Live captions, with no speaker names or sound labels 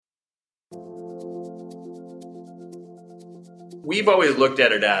We've always looked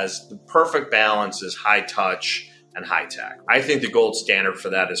at it as the perfect balance is high touch and high tech. I think the gold standard for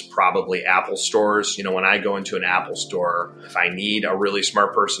that is probably Apple stores. When I go into an Apple store, if I need a really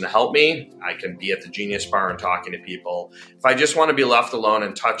smart person to help me, I can be at the Genius Bar and talking to people. If I just want to be left alone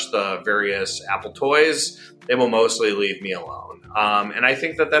and touch the various Apple toys, they will mostly leave me alone. And I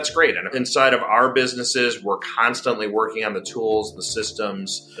think that that's great. And inside of our businesses, we're constantly working on the tools, the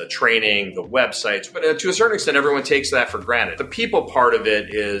systems, the training, the websites. But to a certain extent, everyone takes that for granted. The people part of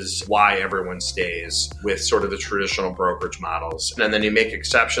it is why everyone stays with sort of the traditional brokerage models. And then you make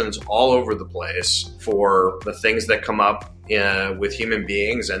exceptions all over the place for the things that come up with human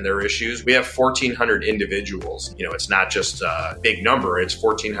beings and their issues. We have 1,400 individuals. It's not just a big number. It's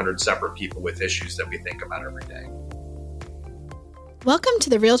 1,400 separate people with issues that we think about every day. Welcome to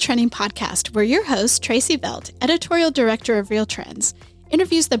the Real Trending Podcast, where your host, Tracy Velt, Editorial Director of Real Trends,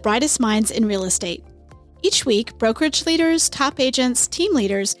 interviews the brightest minds in real estate. Each week, brokerage leaders, top agents, team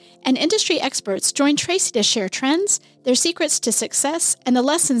leaders, and industry experts join Tracy to share trends, their secrets to success, and the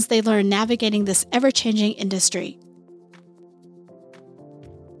lessons they learn navigating this ever-changing industry.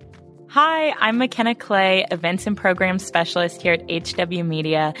 Hi, I'm McKenna Clay, Events and Programs Specialist here at HW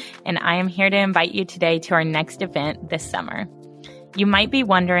Media, and I am here to invite you today to our next event this summer. You might be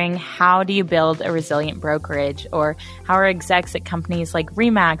wondering, how do you build a resilient brokerage, or how are execs at companies like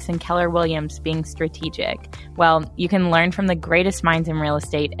RE/MAX and Keller Williams being strategic? Well, you can learn from the greatest minds in real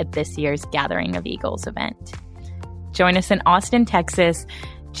estate at this year's Gathering of Eagles event. Join us in Austin, Texas,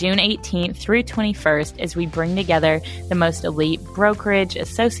 June 18th through 21st as we bring together the most elite brokerage,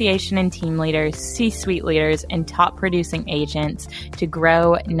 association and team leaders, C-suite leaders, and top producing agents to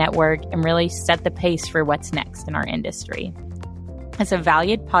grow, network, and really set the pace for what's next in our industry. As a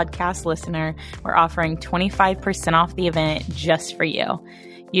valued podcast listener, we're offering 25% off the event just for you.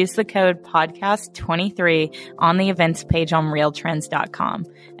 Use the code podcast23 on the events page on realtrends.com.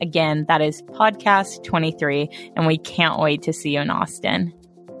 Again, that is podcast23, and we can't wait to see you in Austin.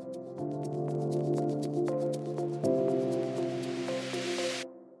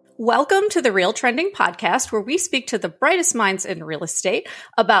 Welcome to the Real Trending Podcast, where we speak to the brightest minds in real estate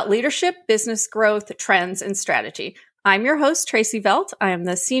about leadership, business growth, trends, and strategy. I'm your host, Tracy Velt. I am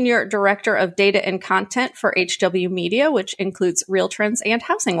the Senior Director of Data and Content for HW Media, which includes Real Trends and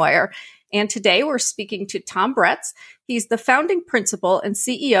Housing Wire. And today we're speaking to Tom Bretz. He's the founding principal and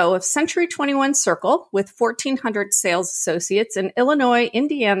CEO of C21 Circle, with 1,400 sales associates in Illinois,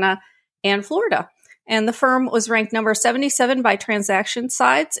 Indiana, and Florida. And the firm was ranked number 77 by transaction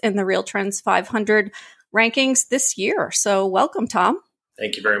sides in the Real Trends 500 rankings this year. So welcome, Tom.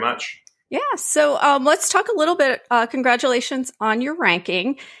 Thank you very much. Yeah. So let's talk a little bit. Congratulations on your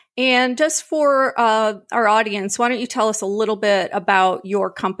ranking. And just for our audience, why don't you tell us a little bit about your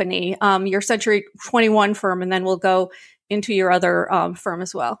company, your C21 firm, and then we'll go into your other firm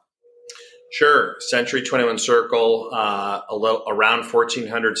as well. Sure. C21 Circle, around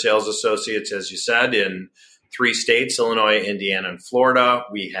 1,400 sales associates, as you said, in 3 states, Illinois, Indiana, and Florida.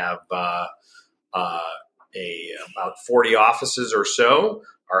 We have about 40 offices or so.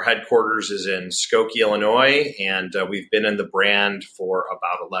 Our headquarters is in Skokie, Illinois, and we've been in the brand for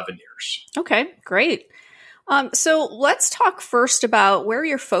about 11 years. Okay, great. So let's talk first about where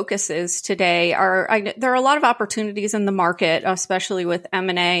your focus is today. There are a lot of opportunities in the market, especially with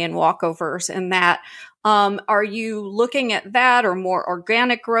M&A and walkovers and that. Are you looking at that or more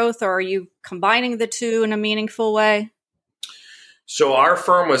organic growth, or are you combining the two in a meaningful way? So our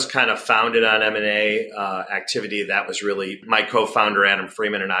firm was kind of founded on M&A activity. That was really my co-founder, Adam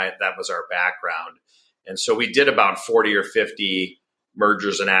Freeman, and I. That was our background. And so we did about 40 or 50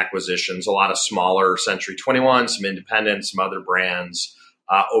 mergers and acquisitions, a lot of smaller C21, some independent, some other brands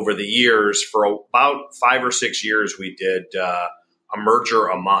over the years. For about 5 or 6 years, we did a merger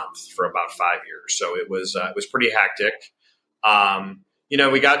a month for about 5 years. So it was pretty hectic.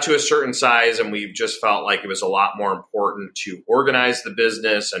 We got to a certain size and we just felt like it was a lot more important to organize the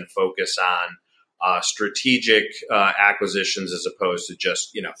business and focus on strategic acquisitions as opposed to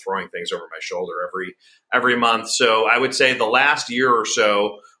just, throwing things over my shoulder every month. So I would say the last year or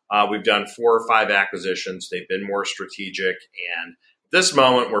so, we've done 4 or 5 acquisitions. They've been more strategic. And at this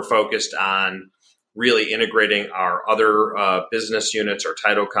moment, we're focused on really integrating our other business units, our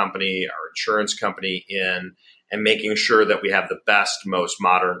title company, our insurance company in, and making sure that we have the best, most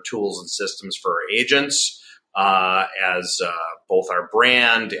modern tools and systems for our agents, as both our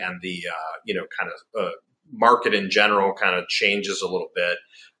brand and the market in general kind of changes a little bit.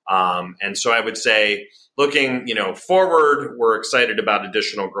 And so I would say, looking forward, we're excited about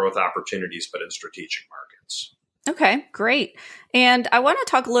additional growth opportunities, but in strategic markets. Okay, great. And I want to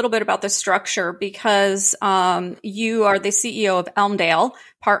talk a little bit about the structure because you are the CEO of Elmdale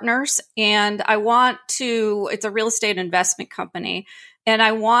Partners, and it's a real estate investment company. And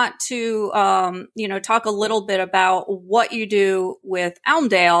I want to, talk a little bit about what you do with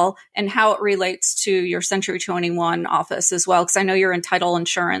Elmdale and how it relates to your Century 21 office as well, because I know you're in title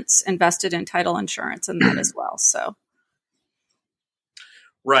insurance, invested in title insurance and that as well. So.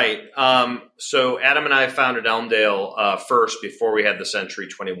 Right. So Adam and I founded Elmdale first before we had the Century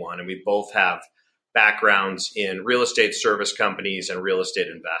 21, and we both have backgrounds in real estate service companies and real estate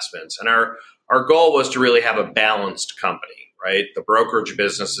investments. And our goal was to really have a balanced company, right? The brokerage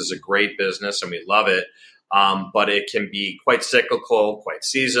business is a great business and we love it, but it can be quite cyclical, quite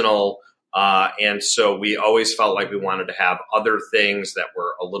seasonal. And so we always felt like we wanted to have other things that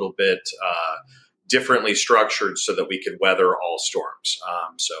were a little bit differently structured so that we could weather all storms.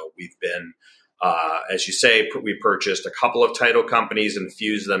 So we've been, as you say, we purchased a couple of title companies and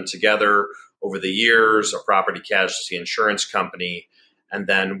fused them together over the years, a property casualty insurance company. And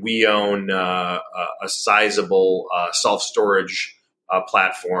then we own a sizable self-storage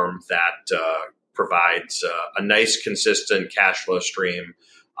platform that provides a nice, consistent cash flow stream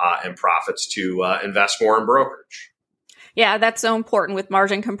and profits to invest more in brokerage. Yeah, that's so important with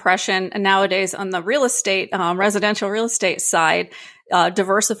margin compression. And nowadays on the real estate, residential real estate side,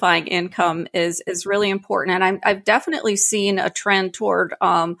 diversifying income is really important. And I've definitely seen a trend toward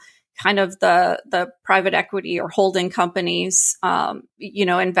kind of the private equity or holding companies,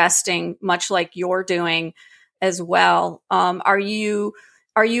 investing much like you're doing as well.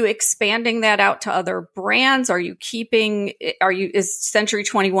 Are you expanding that out to other brands? Is Century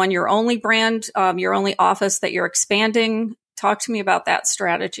 21 your only brand, your only office that you're expanding? Talk to me about that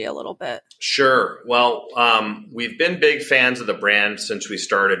strategy a little bit. Sure. Well, we've been big fans of the brand since we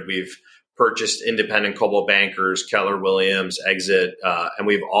started. We've purchased independent Coldwell Bankers, Keller Williams, Exit, and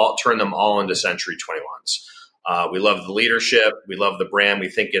we've all turned them all into Century 21s. We love the leadership. We love the brand. We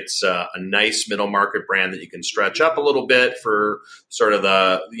think it's a nice middle market brand that you can stretch up a little bit for sort of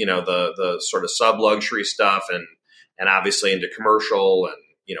the sort of sub luxury stuff and obviously into commercial and,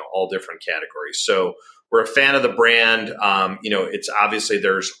 all different categories. So we're a fan of the brand. It's obviously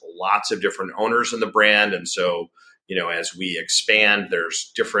there's lots of different owners in the brand. And so, as we expand,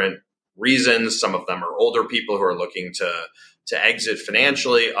 there's different reasons. Some of them are older people who are looking to exit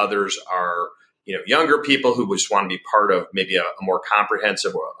financially. Others are younger people who just want to be part of maybe a more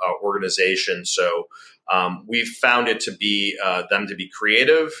comprehensive organization. So we've found it to be them to be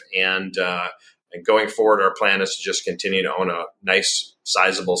creative, and going forward, our plan is to just continue to own a nice,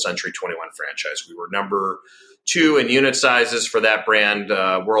 sizable Century 21 franchise. We were number 2 in unit sizes for that brand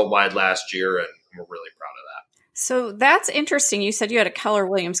worldwide last year, and we're really proud of that. So that's interesting. You said you had a Keller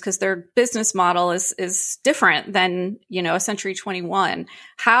Williams because their business model is different than, a Century 21.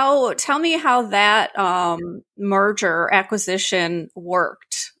 Tell me how that merger acquisition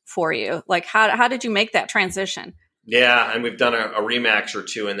worked for you. Like how did you make that transition? Yeah, and we've done a Remax or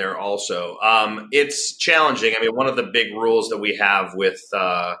 2 in there also. It's challenging. I mean, one of the big rules that we have with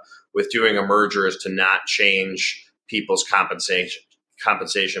doing a merger is to not change people's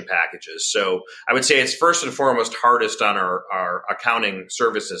compensation packages. So I would say it's first and foremost hardest on our accounting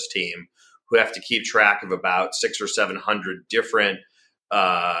services team, who have to keep track of about 600 or 700 different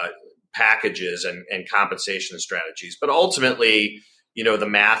packages and compensation strategies. But ultimately, the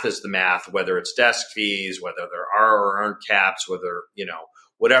math is the math, whether it's desk fees, whether there are or aren't caps, whether,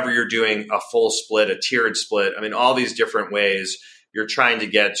 whatever you're doing, a full split, a tiered split. I mean, all these different ways you're trying to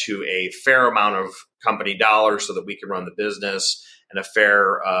get to a fair amount of company dollars so that we can run the business, and a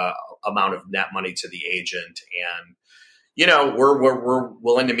fair amount of net money to the agent. And, we're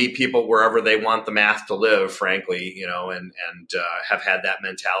willing to meet people wherever they want the math to live, frankly, and have had that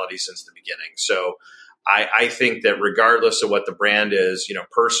mentality since the beginning. So I think that regardless of what the brand is,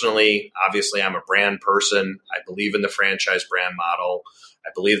 personally, obviously I'm a brand person. I believe in the franchise brand model. I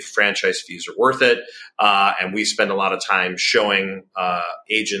believe the franchise fees are worth it. And we spend a lot of time showing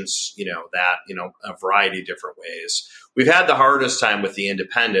agents, that, a variety of different ways. We've had the hardest time with the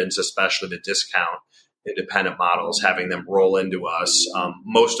independents, especially the discount independent models, having them roll into us.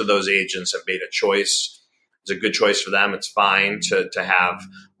 Most of those agents have made a choice. It's a good choice for them. It's fine to have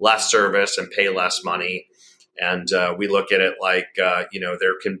less service and pay less money. And we look at it like,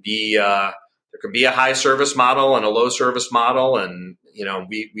 there can be a high service model and a low service model. And,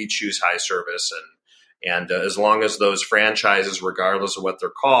 we choose high service. And as long as those franchises, regardless of what they're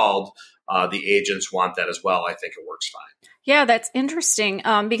called, the agents want that as well, I think it works fine. Yeah, that's interesting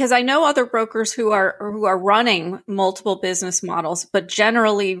because I know other brokers who are running multiple business models, but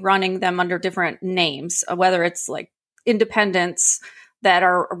generally running them under different names, whether it's like independents that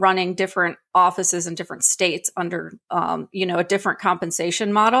are running different offices in different states under, a different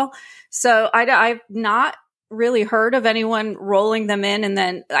compensation model. So I've not really heard of anyone rolling them in. And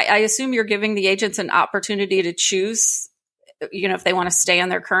then I assume you're giving the agents an opportunity to choose, if they want to stay on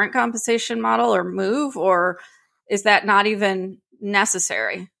their current compensation model or move, or is that not even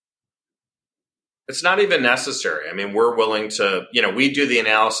necessary? It's not even necessary. I mean, we're willing to, we do the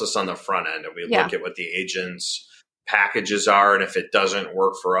analysis on the front end and we look at what the agent's packages are. And if it doesn't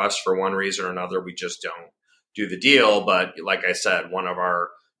work for us for one reason or another, we just don't do the deal. But like I said, one of our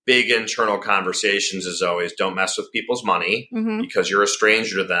big internal conversations is always don't mess with people's money because you're a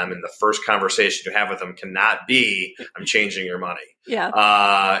stranger to them. And the first conversation you have with them cannot be, I'm changing your money.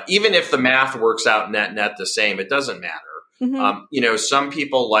 Yeah. Even if the math works out net the same, it doesn't matter. Some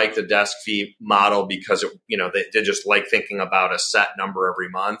people like the desk fee model because they just like thinking about a set number every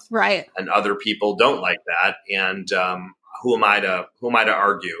month, right? And other people don't like that. And who am I to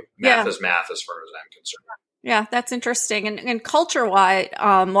argue? Math is math, as far as I'm concerned. Yeah, that's interesting. And culture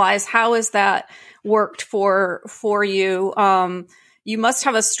wise, how has that worked for you? You must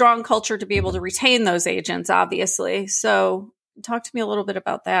have a strong culture to be able to retain those agents, obviously. So talk to me a little bit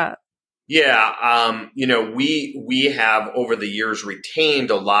about that. Yeah. We have over the years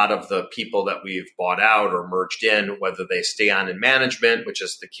retained a lot of the people that we've bought out or merged in, whether they stay on in management, which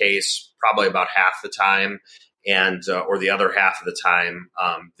is the case probably about half the time, and or the other half of the time,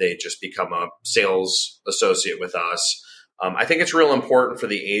 they just become a sales associate with us. I think it's real important for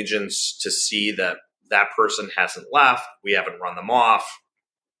the agents to see that that person hasn't left. We haven't run them off.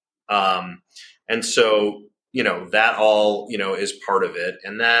 And so, that all, is part of it.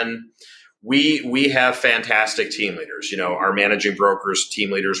 And then we have fantastic team leaders, our managing brokers,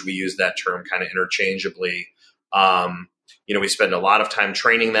 team leaders, we use that term kind of interchangeably. We spend a lot of time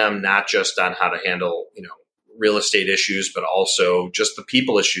training them, not just on how to handle, real estate issues, but also just the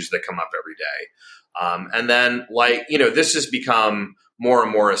people issues that come up every day. And then this has become more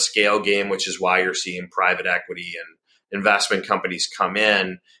and more a scale game, which is why you're seeing private equity and investment companies come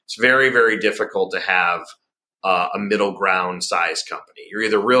in. It's very, very difficult to have a middle ground size company. You're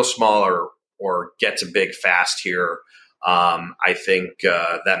either real small or get to big fast here. I think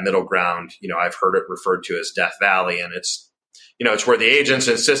that middle ground, I've heard it referred to as Death Valley, and it's where the agents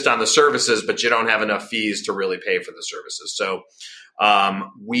insist on the services, but you don't have enough fees to really pay for the services. So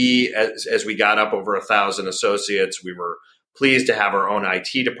as we got up over 1,000 associates, we were pleased to have our own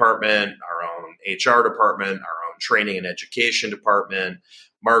IT department, our own HR department, our own training and education department,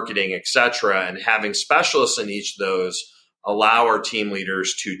 marketing, et cetera. And having specialists in each of those allow our team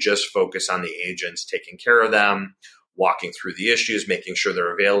leaders to just focus on the agents, taking care of them, walking through the issues, making sure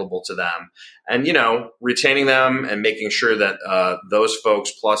they're available to them, and, retaining them and making sure that those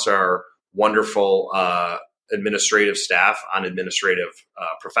folks plus our wonderful administrative staff on Administrative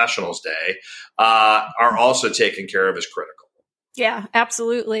Professionals Day are also taken care of is critical. Yeah,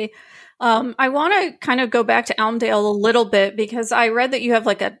 absolutely. I want to kind of go back to Elmdale a little bit because I read that you have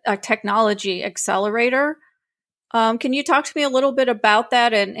like a technology accelerator. Can you talk to me a little bit about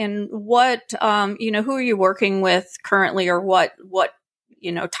that and what, who are you working with currently, or what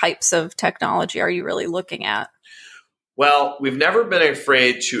types of technology are you really looking at? Well, we've never been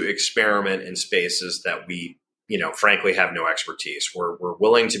afraid to experiment in spaces that we, frankly have no expertise. We're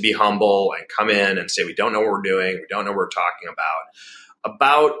willing to be humble and come in and say, we don't know what we're doing. We don't know what we're talking about.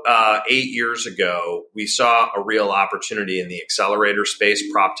 About 8 years ago, we saw a real opportunity in the accelerator space,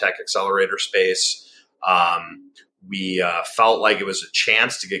 prop tech accelerator space. We felt like it was a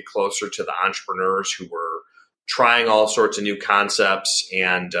chance to get closer to the entrepreneurs who were trying all sorts of new concepts.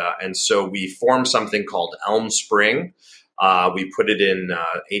 And so we formed something called Elm Spring. We put it in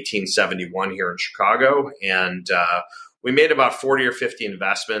 1871 here in Chicago, and we made about 40 or 50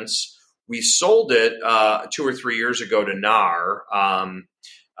 investments. We sold it 2 or 3 years ago to NAR,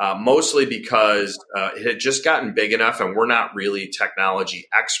 mostly because it had just gotten big enough, and we're not really technology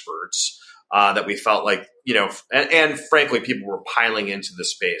experts, that we felt like, and frankly, people were piling into the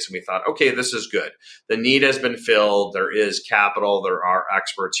space, and we thought, okay, this is good. The need has been filled. There is capital. There are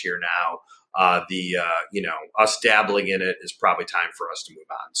experts here now. Us dabbling in it is probably time for us to move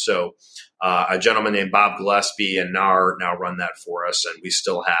on. So a gentleman named Bob Gillespie and NAR now run that for us, and we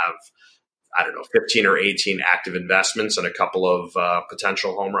still have, 15 or 18 active investments and a couple of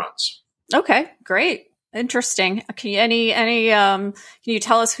potential home runs. Okay, great. Interesting. Can you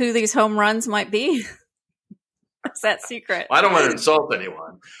tell us who these home runs might be? Is that secret? I don't want to insult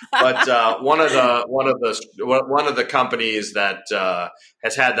anyone, but one of the companies that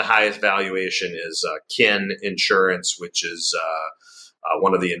has had the highest valuation is Kin Insurance, which is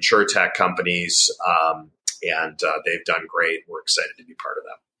one of the insurtech companies, and they've done great. We're excited to be part of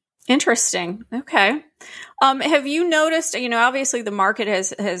them. Interesting. Okay. Have you noticed? Obviously the market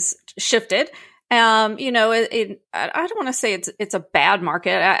has shifted. I don't want to say it's a bad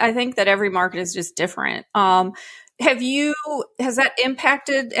market. I think that every market is just different. Has that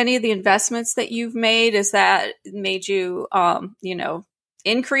impacted any of the investments that you've made? Has that made you,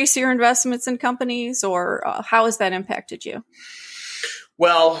 increase your investments in companies, or how has that impacted you?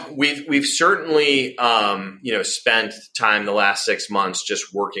 Well, we've certainly, spent time the last 6 months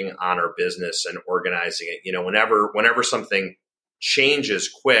just working on our business and organizing it. Whenever something changes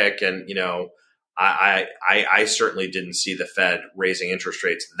quick, and, I certainly didn't see the Fed raising interest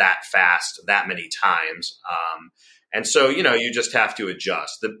rates that fast, that many times. And so, you just have to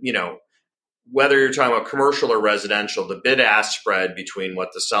adjust. Whether you're talking about commercial or residential, the bid-ask spread between what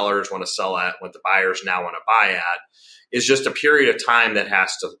the sellers want to sell at, what the buyers now want to buy at, is just a period of time that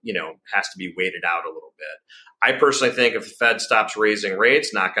has to be weighted out a little bit. I personally think if the Fed stops raising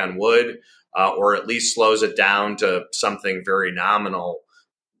rates, knock on wood, or at least slows it down to something very nominal,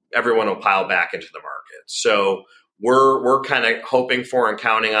 everyone will pile back into the market. So we're kind of hoping for and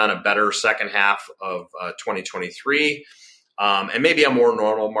counting on a better second half of 2023, and maybe a more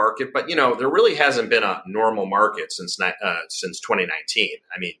normal market. But there really hasn't been a normal market since 2019.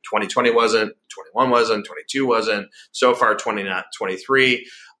 I mean, 2020 wasn't, 21 wasn't, 22 wasn't. So far, 2023.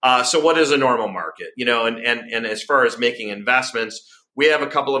 So what is a normal market? And as far as making investments, we have a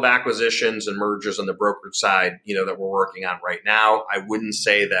couple of acquisitions and mergers on the brokerage side, that we're working on right now. I wouldn't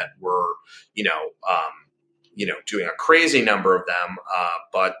say that we're, doing a crazy number of them,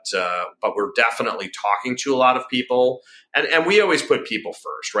 but we're definitely talking to a lot of people, and we always put people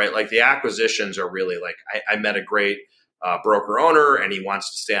first, right? Like the acquisitions are really like, I met a great broker owner, and he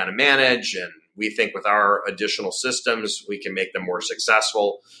wants to stay on and manage, and we think with our additional systems, we can make them more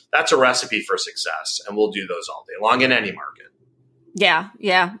successful. That's a recipe for success, and we'll do those all day long in any market.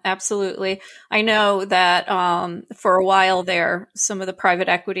 Yeah, absolutely. I know that for a while there, some of the private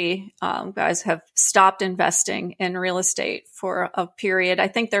equity guys have stopped investing in real estate for a period. I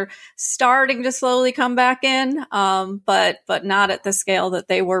think they're starting to slowly come back in, but not at the scale that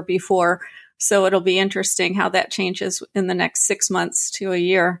they were before. So it'll be interesting how that changes in the next 6 months to a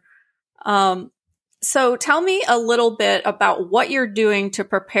year. So tell me a little bit about what you're doing to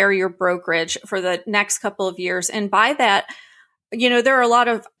prepare your brokerage for the next couple of years. And by that, there are a lot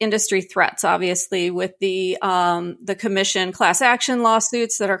of industry threats, obviously, with the commission class action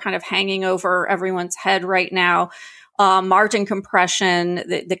lawsuits that are kind of hanging over everyone's head right now. Margin compression,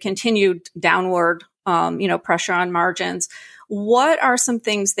 the continued downward, pressure on margins. What are some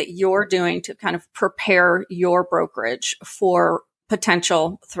things that you're doing to kind of prepare your brokerage for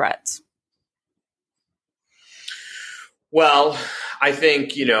potential threats? Well, I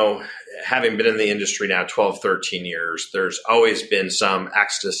think, having been in the industry now 12, 13 years, there's always been some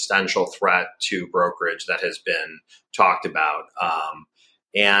existential threat to brokerage that has been talked about.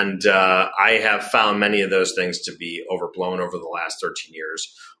 And I have found many of those things to be overblown over the last 13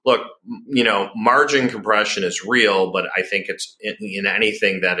 years. Look, margin compression is real, but I think it's in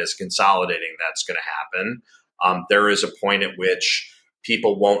anything that is consolidating, that's going to happen. There is a point at which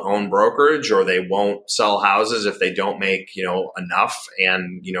people won't own brokerage, or they won't sell houses if they don't make, enough.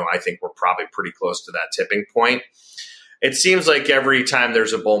 And, I think we're probably pretty close to that tipping point. It seems like every time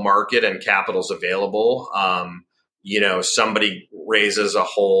there's a bull market and capital's available, somebody raises a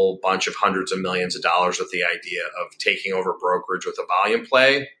whole bunch of hundreds of millions of dollars with the idea of taking over brokerage with a volume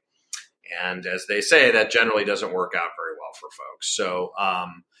play. And as they say, that generally doesn't work out very well for folks. So,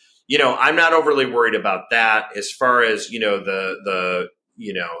 I'm not overly worried about that. As far as, the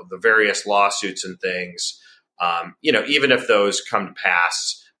various lawsuits and things, even if those come to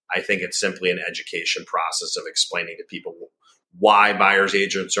pass, I think it's simply an education process of explaining to people why buyer's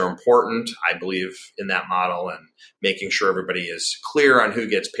agents are important. I believe in that model, and making sure everybody is clear on who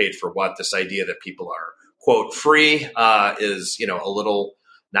gets paid for what. This idea that people are, quote, free is, a little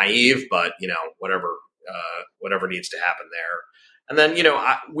naive, but, whatever needs to happen there. And then,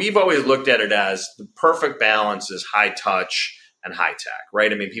 we've always looked at it as the perfect balance is high touch and high tech,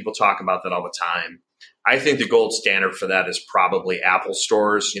 right? I mean, people talk about that all the time. I think the gold standard for that is probably Apple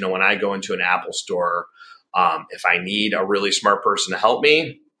stores. When I go into an Apple store, if I need a really smart person to help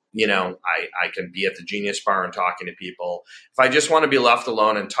me, I can be at the Genius Bar and talking to people. If I just want to be left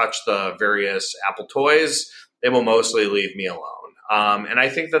alone and touch the various Apple toys, they will mostly leave me alone. And I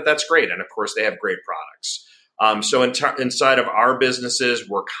think that that's great. And of course, they have great products. So inside of our businesses,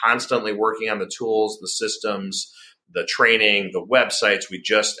 we're constantly working on the tools, the systems, the training, the websites. We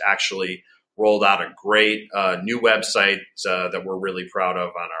just actually rolled out a great new website that we're really proud of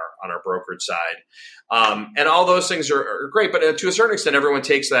on our brokerage side. And all those things are great, but to a certain extent, everyone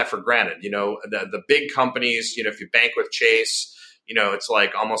takes that for granted. The big companies, if you bank with Chase, it's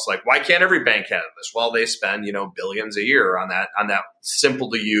like almost like, why can't every bank have this? Well, they spend, billions a year on that simple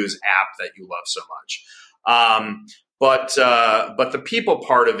to use app that you love so much. But the people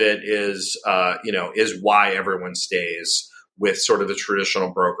part of it is why everyone stays with sort of the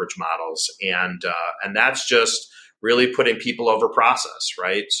traditional brokerage models. And that's just really putting people over process,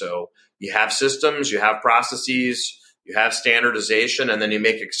 right? So you have systems, you have processes, you have standardization, and then you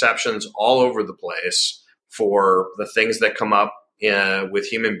make exceptions all over the place for the things that come up with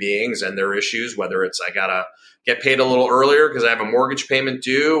human beings and their issues, whether it's I got to get paid a little earlier because I have a mortgage payment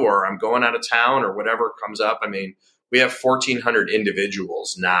due, or I'm going out of town, or whatever comes up. I mean, we have 1,400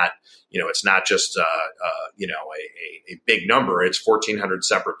 individuals, it's not just, a big number. It's 1,400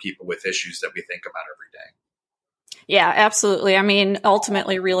 separate people with issues that we think about every day. Yeah, absolutely. I mean,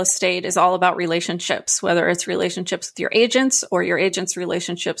 ultimately, real estate is all about relationships, whether it's relationships with your agents or your agents'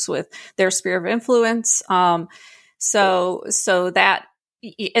 relationships with their sphere of influence. So that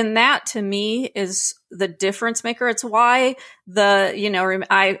to me is the difference maker. It's why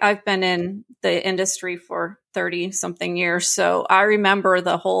I've been in the industry for 30 something years. So I remember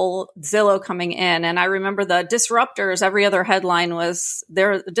the whole Zillow coming in, and I remember the disruptors. Every other headline was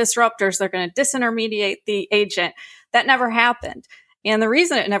they're the disruptors. They're going to disintermediate the agent. That never happened. And the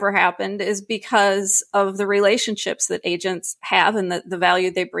reason it never happened is because of the relationships that agents have and the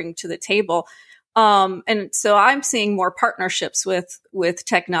value they bring to the table. And so I'm seeing more partnerships with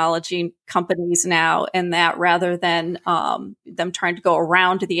technology companies now, and that rather than them trying to go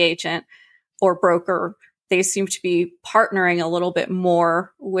around to the agent or broker, they seem to be partnering a little bit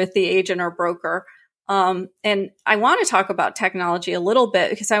more with the agent or broker. And I want to talk about technology a little bit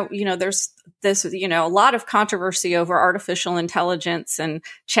because there's this, a lot of controversy over artificial intelligence and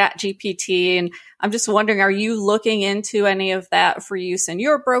Chat GPT. And I'm just wondering, are you looking into any of that for use in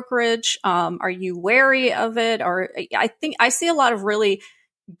your brokerage? Are you wary of it? Or I think I see a lot of really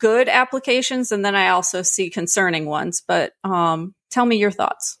good applications, and then I also see concerning ones, but tell me your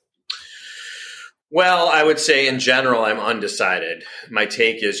thoughts. Well, I would say in general, I'm undecided. My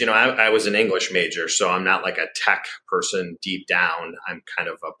take is, I was an English major, so I'm not like a tech person deep down. I'm kind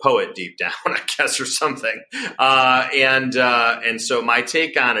of a poet deep down, I guess, or something. And so my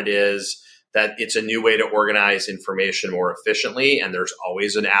take on it is that it's a new way to organize information more efficiently, and there's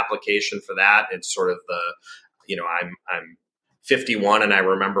always an application for that. It's sort of I'm 51, and I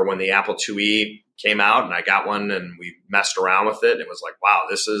remember when the Apple IIe came out, and I got one, and we messed around with it. And it was like, wow,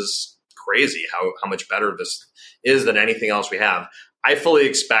 this is crazy how much better this is than anything else we have. I fully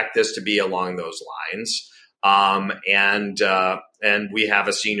expect this to be along those lines. And we have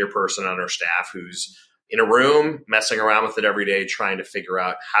a senior person on our staff who's in a room messing around with it every day, trying to figure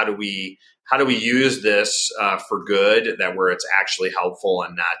out how do we use this for good, that where it's actually helpful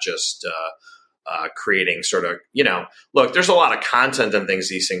and not just creating sort of, look, there's a lot of content and things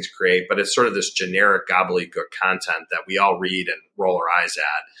these things create, but it's sort of this generic gobbledygook content that we all read and roll our eyes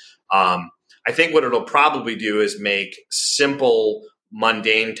at. I think what it'll probably do is make simple,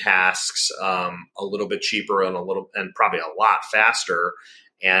 mundane tasks a little bit cheaper and probably a lot faster.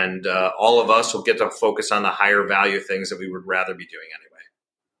 And all of us will get to focus on the higher value things that we would rather be doing anyway.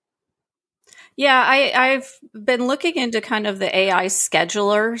 Yeah, I've been looking into kind of the AI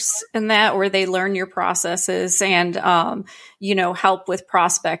schedulers and that, where they learn your processes and, help with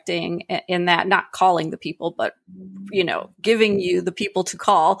prospecting in that, not calling the people, but, giving you the people to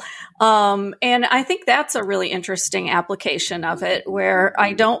call. And I think that's a really interesting application of it, where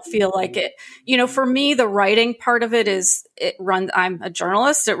I don't feel like it, for me, the writing part of it I'm a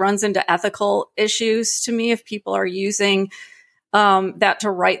journalist. It runs into ethical issues to me if people are using that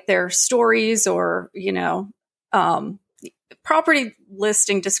to write their stories, or, property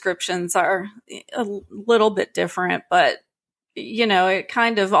listing descriptions are a little bit different, but, it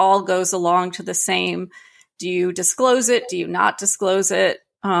kind of all goes along to the same. Do you disclose it? Do you not disclose it?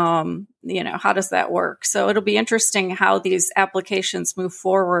 How does that work? So it'll be interesting how these applications move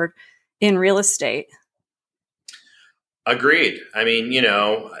forward in real estate. Agreed. I mean,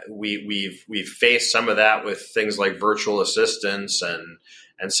 we've faced some of that with things like virtual assistants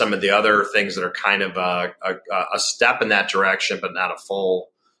and some of the other things that are kind of a step in that direction, but not a full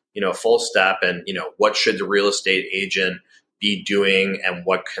step. And what should the real estate agent be doing, and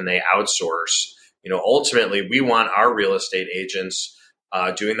what can they outsource? Ultimately, we want our real estate agents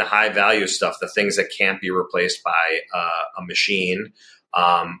doing the high value stuff, the things that can't be replaced by a machine,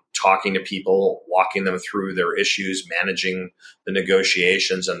 talking to people, walking them through their issues, managing the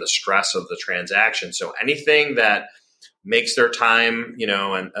negotiations and the stress of the transaction. So anything that makes their time,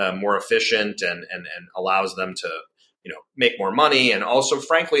 and more efficient and allows them to, make more money and also,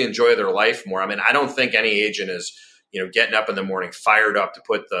 frankly, enjoy their life more. I mean, I don't think any agent is, getting up in the morning fired up to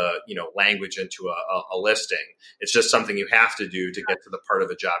put the, language into a listing. It's just something you have to do to get to the part of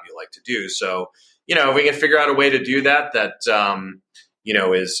a job you like to do. So, if we can figure out a way to do that,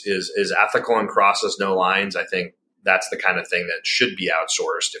 is ethical and crosses no lines, I think that's the kind of thing that should be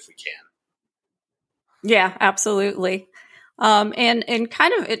outsourced if we can. Yeah, absolutely. And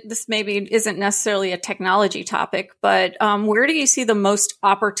kind of this maybe isn't necessarily a technology topic, but where do you see the most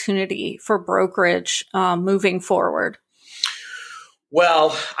opportunity for brokerage moving forward?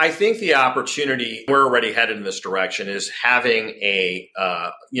 Well, I think the opportunity, we're already headed in this direction, is having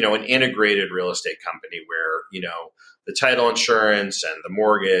an integrated real estate company where, the title insurance and the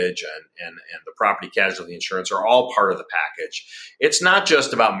mortgage and the property casualty insurance are all part of the package. It's not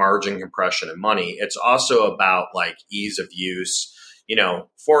just about margin compression and money. It's also about like ease of use.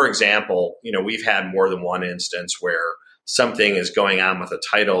 For example, we've had more than one instance where something is going on with a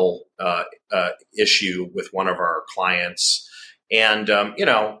title issue with one of our clients. And,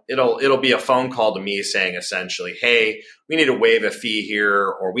 it'll be a phone call to me saying essentially, hey, we need to waive a fee here,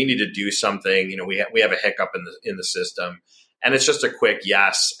 or we need to do something. We have a hiccup in the system, and it's just a quick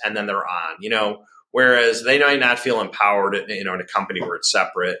yes. And then they're on, whereas they might not feel empowered, in a company where it's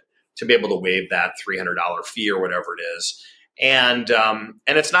separate to be able to waive that $300 fee or whatever it is. And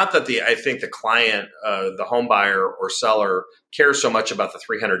it's not that I think the client, the home buyer or seller cares so much about the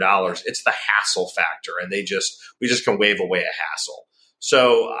 $300. It's the hassle factor. And we just can wave away a hassle.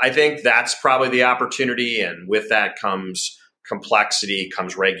 So I think that's probably the opportunity. And with that comes complexity,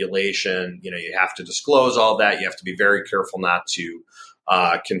 comes regulation. You have to disclose all that. You have to be very careful not to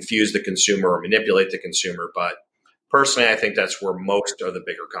confuse the consumer or manipulate the consumer. But personally, I think that's where most of the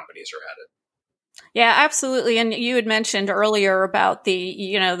bigger companies are headed. Yeah, absolutely. And you had mentioned earlier about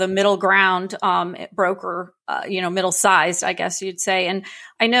the middle ground broker, middle sized, I guess you'd say. And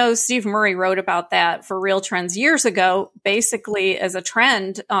I know Steve Murray wrote about that for Real Trends years ago. Basically, as a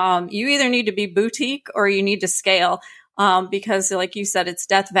trend, you either need to be boutique or you need to scale because, like you said, it's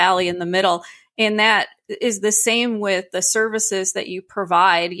Death Valley in the middle. And that is the same with the services that you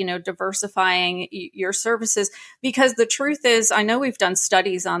provide, diversifying your services. Because the truth is, I know we've done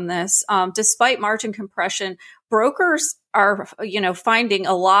studies on this, despite margin compression, brokers are, finding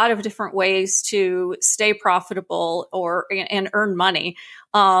a lot of different ways to stay profitable and earn money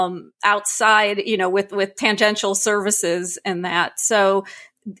outside, with tangential services and that. So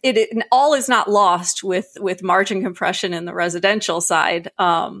it all is not lost with margin compression in the residential side.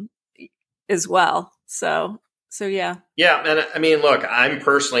 As well. So yeah. Yeah. And I mean, look, I'm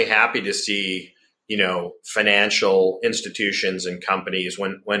personally happy to see, financial institutions and companies.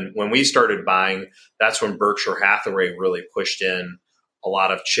 When we started buying, that's when Berkshire Hathaway really pushed in a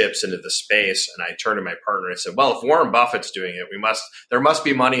lot of chips into the space. And I turned to my partner and I said, well, if Warren Buffett's doing it, there must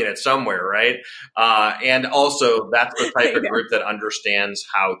be money in it somewhere. Right. And also that's the type of group that understands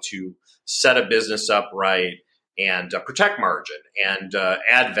how to set a business up right and protect margin and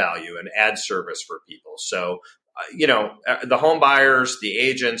add value and add service for people. So, the home buyers, the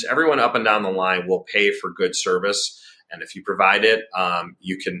agents, everyone up and down the line will pay for good service. And if you provide it,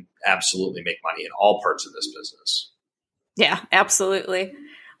 you can absolutely make money in all parts of this business. Yeah, absolutely.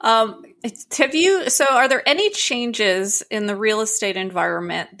 Are there any changes in the real estate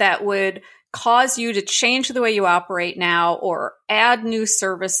environment that would cause you to change the way you operate now or add new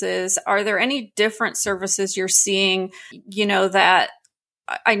services? Are there any different services you're seeing, that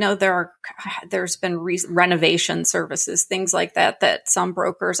I know there's been renovation services, things like that some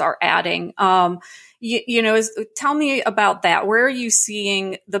brokers are adding. Tell me about that. Where are you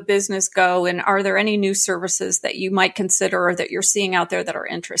seeing the business go? And are there any new services that you might consider or that you're seeing out there that are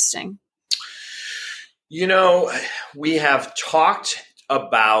interesting? We have talked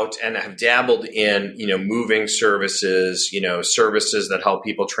about and have dabbled in, moving services, services that help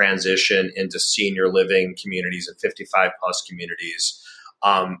people transition into senior living communities and 55 plus communities.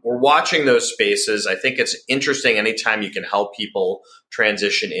 We're watching those spaces. I think it's interesting anytime you can help people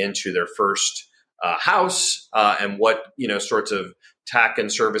transition into their first house and what, sorts of tech and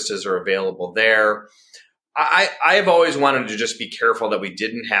services are available there. I've always wanted to just be careful that we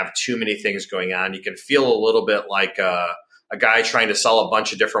didn't have too many things going on. You can feel a little bit like a guy trying to sell a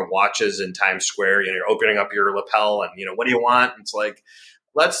bunch of different watches in Times Square. You're opening up your lapel and, what do you want? And it's like,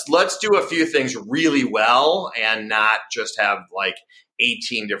 let's do a few things really well and not just have like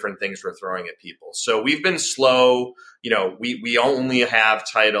 18 different things we're throwing at people. So we've been slow. We only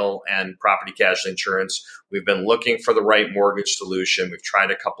have title and property casualty insurance. We've been looking for the right mortgage solution. We've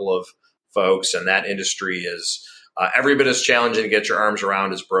tried a couple of folks, and that industry is every bit as challenging to get your arms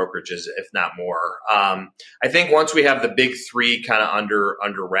around as brokerages, if not more. I think once we have the big three kind of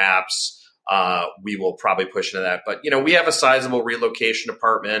under wraps, we will probably push into that. But, we have a sizable relocation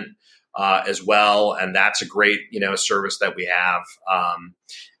department as well, and that's a great, service that we have.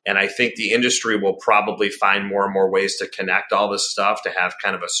 And I think the industry will probably find more and more ways to connect all this stuff to have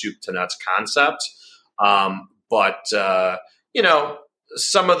kind of a soup to nuts concept. But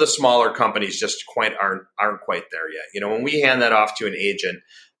some of the smaller companies just aren't quite there yet. When we hand that off to an agent,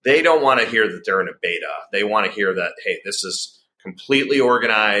 they don't want to hear that they're in a beta. They want to hear that, hey, this is completely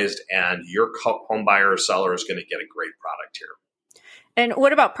organized and your home buyer or seller is going to get a great product here. And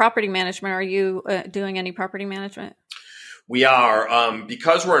what about property management? Are you doing any property management? We are.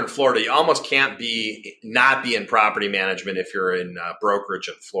 Because we're in Florida, you almost can't not be in property management if you're in brokerage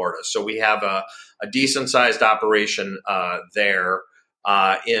in Florida. So we have a decent sized operation there.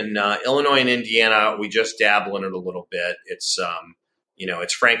 In Illinois and Indiana, we just dabble in it a little bit. It's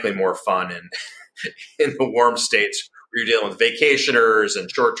it's frankly more fun in the warm states where you're dealing with vacationers and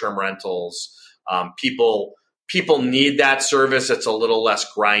short-term rentals. People need that service. It's a little less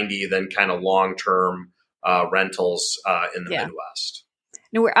grindy than kind of long-term rentals in the Midwest.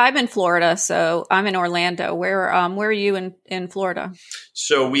 Now, I'm in Florida, so I'm in Orlando. Where are you in Florida?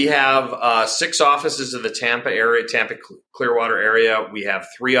 So we have 6 offices in the Tampa Clearwater area. We have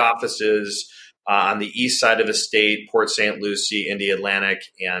 3 offices on the east side of the state, Port St. Lucie, Indy Atlantic,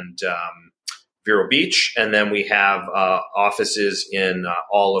 and Vero Beach. And then we have offices in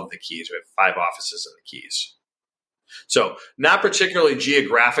all of the Keys. We have 5 offices in the Keys. So not particularly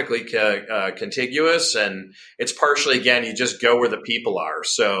geographically contiguous, and it's partially, again, you just go where the people are.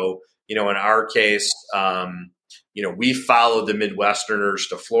 So, in our case, we followed the Midwesterners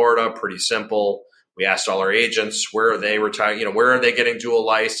to Florida, pretty simple. We asked all our agents, where are they retiring, where are they getting dual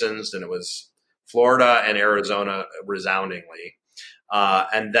licensed? And it was Florida and Arizona resoundingly.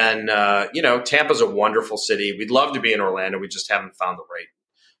 And then, Tampa's a wonderful city. We'd love to be in Orlando. We just haven't found the right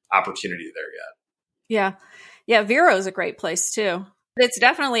opportunity there yet. Yeah. Yeah, Vero is a great place too. It's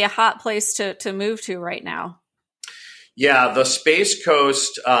definitely a hot place to move to right now. Yeah, the Space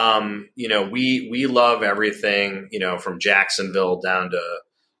Coast, we love everything, from Jacksonville down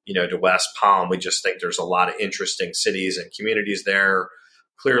to West Palm. We just think there's a lot of interesting cities and communities there.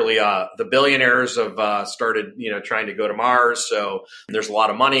 Clearly, the billionaires have started, trying to go to Mars. So there's a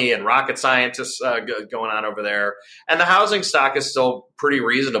lot of money and rocket scientists going on over there. And the housing stock is still pretty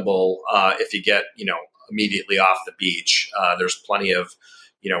reasonable if you get, immediately off the beach. There's plenty of,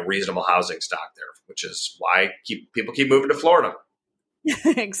 reasonable housing stock there, which is why people keep moving to Florida.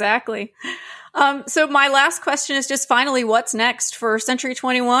 Exactly. So my last question is just finally, what's next for Century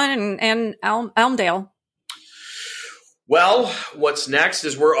 21 and Elmdale? Well, what's next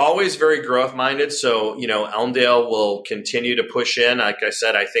is we're always very growth minded. So, Elmdale will continue to push in. Like I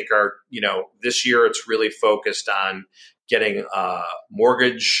said, I think this year it's really focused on getting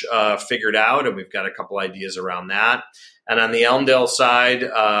mortgage figured out, and we've got a couple ideas around that. And on the Elmdale side,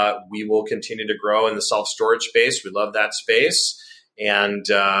 we will continue to grow in the self-storage space. We love that space, and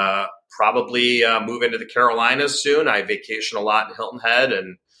probably move into the Carolinas soon. I vacation a lot in Hilton Head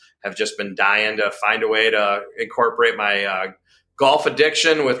and have just been dying to find a way to incorporate my golf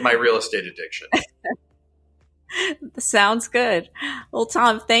addiction with my real estate addiction. Sounds good. Well,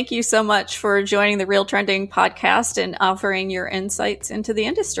 Tom, thank you so much for joining the Real Trending podcast and offering your insights into the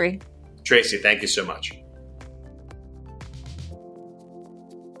industry. Tracy, thank you so much.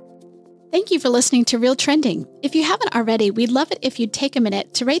 Thank you for listening to Real Trending. If you haven't already, we'd love it if you'd take a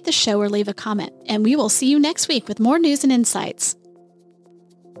minute to rate the show or leave a comment, and we will see you next week with more news and insights.